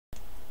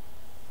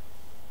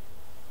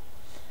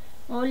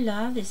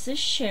Hola, this is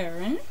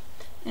Sharon,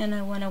 and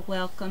I want to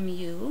welcome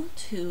you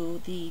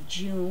to the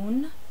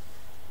June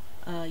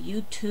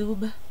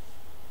YouTube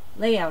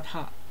layout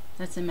hop.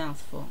 That's a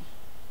mouthful.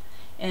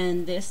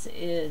 And this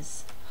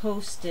is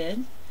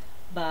hosted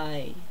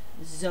by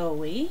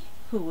Zoe,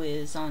 who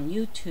is on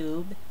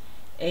YouTube,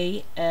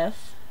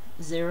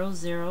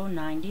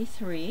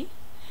 AF0093,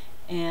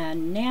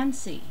 and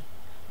Nancy,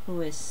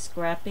 who is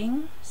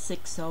Scrapping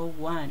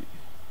 601.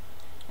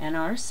 And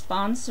our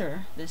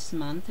sponsor this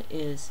month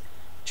is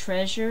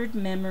Treasured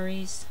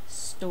Memories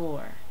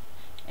Store,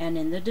 and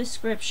in the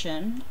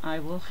description I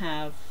will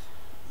have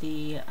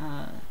the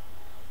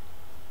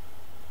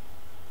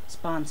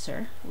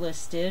sponsor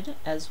listed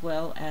as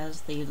well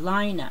as the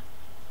lineup.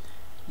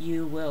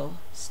 You will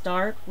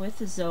start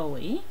with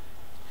Zoe,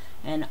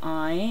 and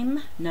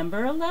I'm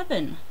number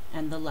 11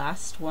 and the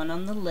last one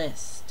on the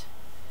list.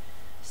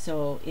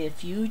 So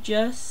if you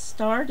just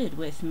started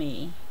with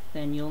me,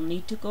 then you'll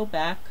need to go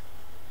back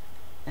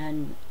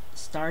and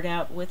start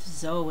out with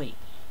Zoe,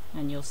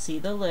 and you'll see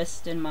the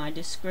list in my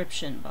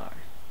description bar.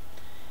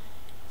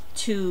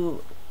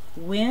 To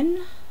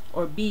win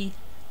or be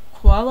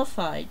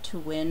qualified to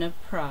win a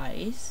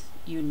prize,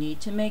 you need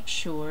to make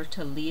sure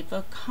to leave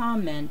a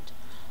comment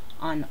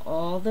on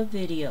all the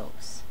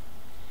videos,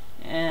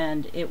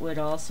 and it would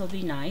also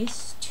be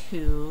nice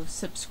to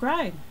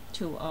subscribe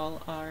to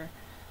all our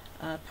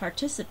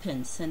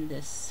participants in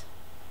this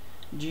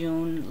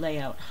June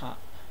layout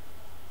hop.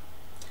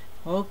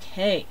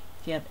 Okay,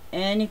 if you have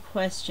any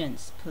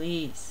questions,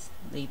 please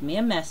leave me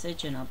a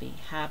message and I'll be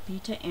happy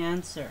to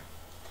answer.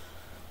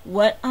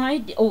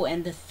 Oh,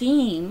 and the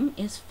theme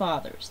is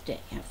Father's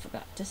Day. I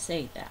forgot to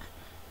say that.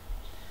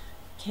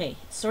 Okay,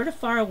 it's sort of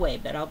far away,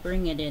 but I'll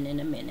bring it in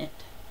a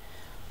minute.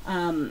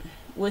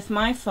 With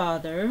my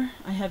father,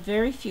 I have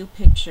very few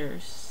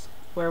pictures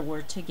where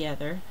we're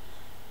together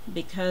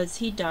because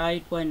he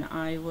died when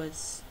I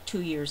was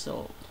 2 years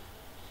old.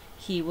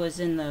 He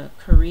was in the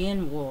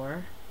Korean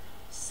War.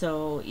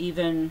 So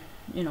even,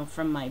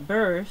 from my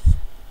birth,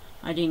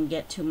 I didn't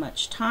get too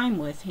much time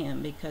with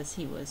him because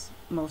he was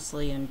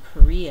mostly in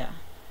Korea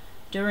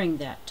during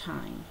that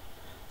time.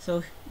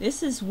 So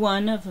this is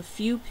one of a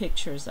few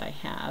pictures I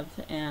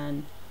have,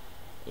 and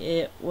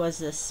it was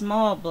a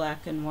small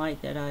black and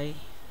white that I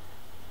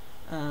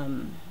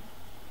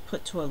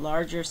put to a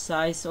larger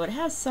size, so it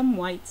has some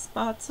white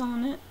spots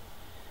on it.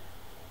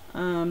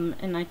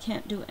 And I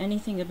can't do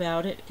anything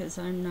about it because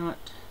I'm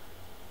not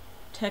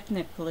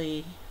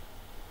technically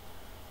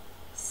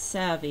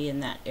savvy in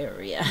that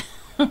area.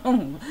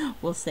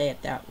 We'll say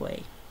it that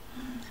way.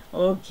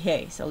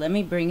 Okay, so let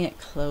me bring it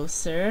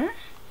closer.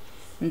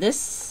 And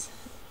this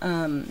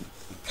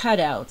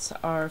cutouts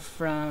are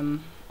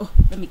from,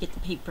 let me get the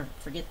paper,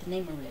 forget the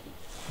name already.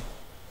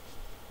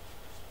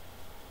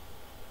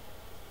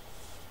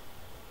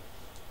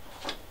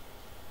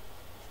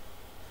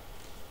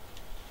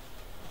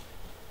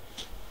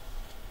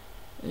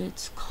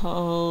 It's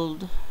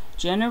called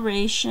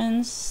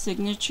Generations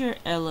Signature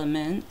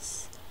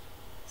Elements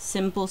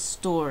Simple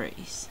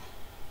Stories.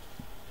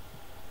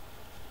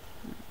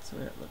 That's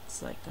what it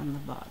looks like on the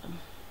bottom.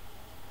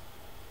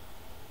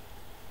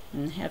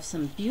 And they have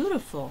some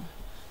beautiful,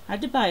 I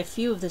had to buy a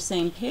few of the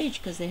same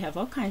page because they have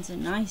all kinds of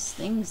nice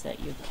things that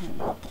you can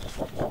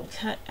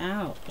cut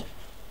out.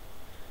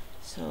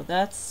 So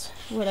that's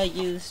what I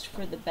used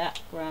for the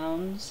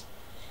backgrounds.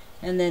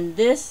 And then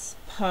this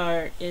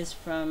part is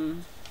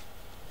from,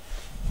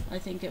 I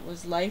think it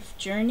was Life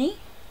Journey.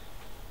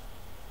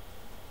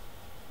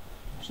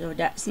 So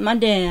that's my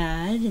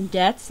dad, and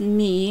that's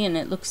me, and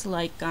it looks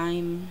like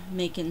I'm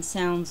making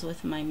sounds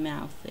with my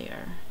mouth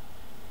there.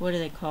 What do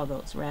they call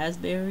those?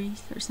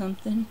 Raspberries or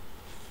something?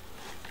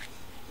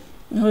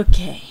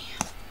 Okay,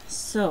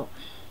 so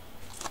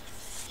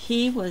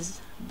he was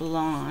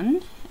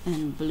blonde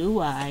and blue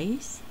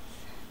eyes,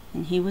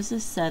 and he was a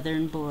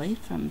southern boy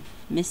from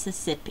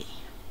Mississippi.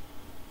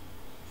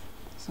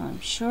 So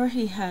I'm sure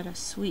he had a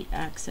sweet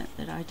accent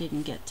that I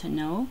didn't get to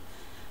know.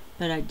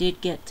 But I did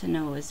get to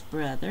know his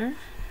brother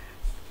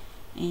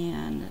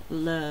and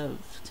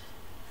loved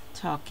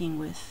talking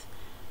with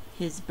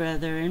his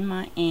brother and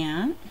my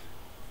aunt.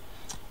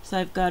 So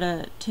I've got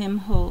a Tim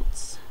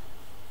Holtz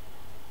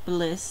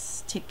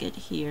Bliss ticket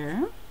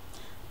here.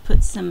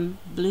 Put some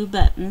blue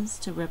buttons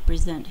to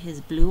represent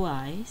his blue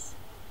eyes.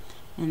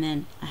 And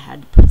then I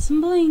had to put some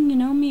bling, you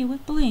know me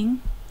with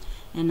bling.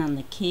 And on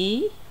the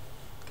key,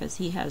 because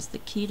he has the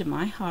key to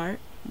my heart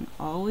and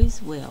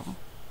always will,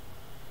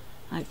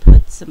 I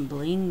put some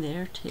bling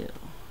there too.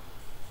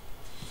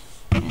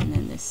 And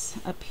then this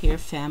up here,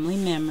 family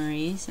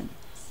memories and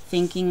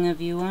thinking of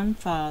you on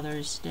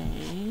Father's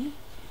Day,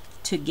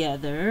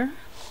 together,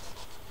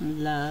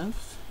 and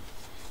love.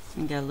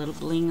 And got a little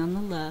bling on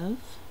the love.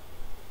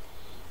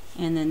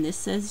 And then this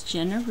says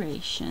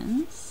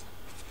generations.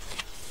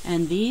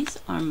 And these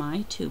are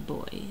my two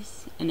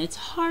boys. And it's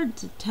hard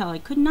to tell. I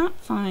could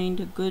not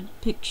find good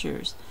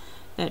pictures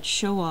that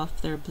show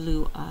off their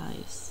blue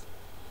eyes.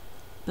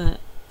 But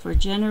for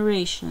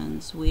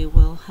generations, we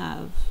will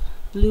have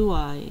blue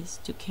eyes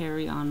to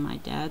carry on my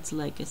dad's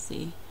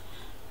legacy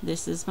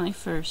This is my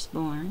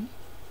firstborn.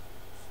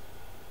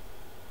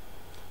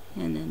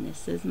 And then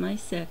this is my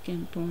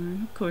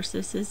secondborn. Of course,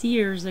 this is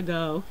years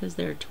ago because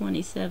they're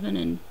 27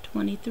 and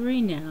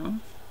 23 now.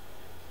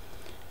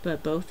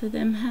 But both of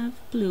them have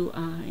blue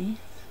eyes.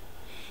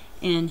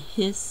 And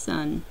his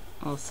son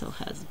also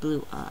has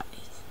blue eyes.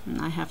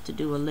 And I have to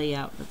do a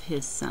layout of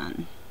his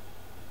son.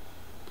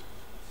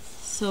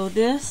 So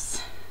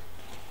this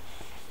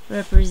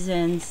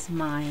represents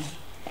my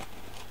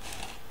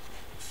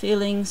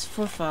feelings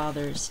for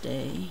Father's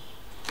Day.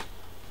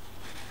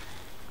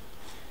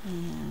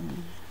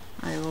 And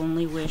I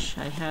only wish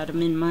I had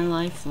him in my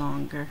life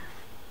longer.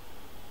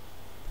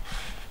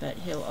 But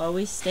he'll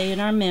always stay in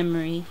our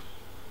memory,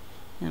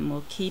 and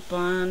we'll keep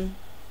on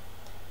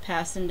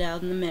passing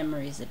down the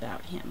memories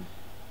about him.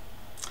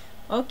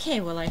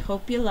 Okay, well, I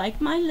hope you like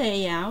my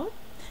layout.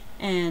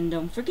 And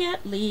don't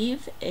forget,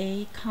 leave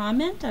a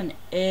comment on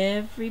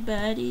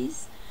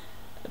everybody's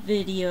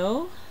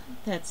video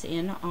that's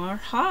in our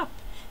hop,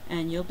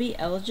 and you'll be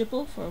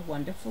eligible for a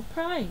wonderful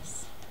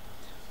prize.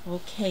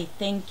 Okay,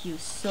 thank you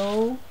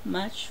so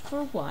much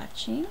for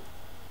watching.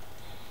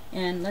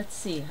 And let's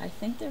see, I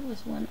think there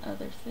was one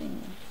other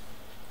thing.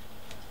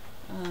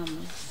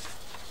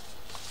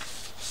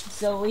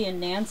 Zoe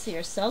and Nancy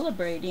are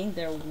celebrating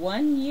their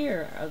 1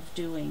 year of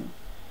doing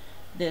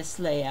this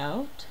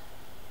layout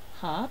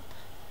hop.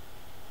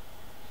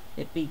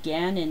 It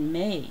began in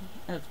May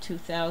of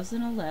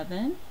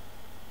 2011.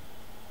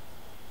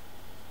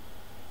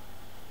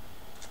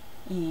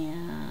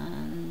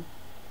 And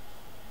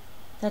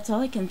that's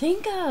all I can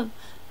think of.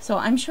 So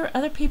I'm sure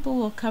other people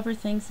will cover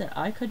things that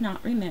I could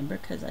not remember,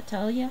 because I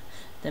tell you,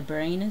 the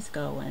brain is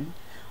going.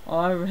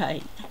 All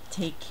right,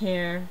 take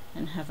care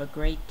and have a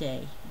great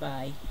day.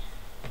 Bye.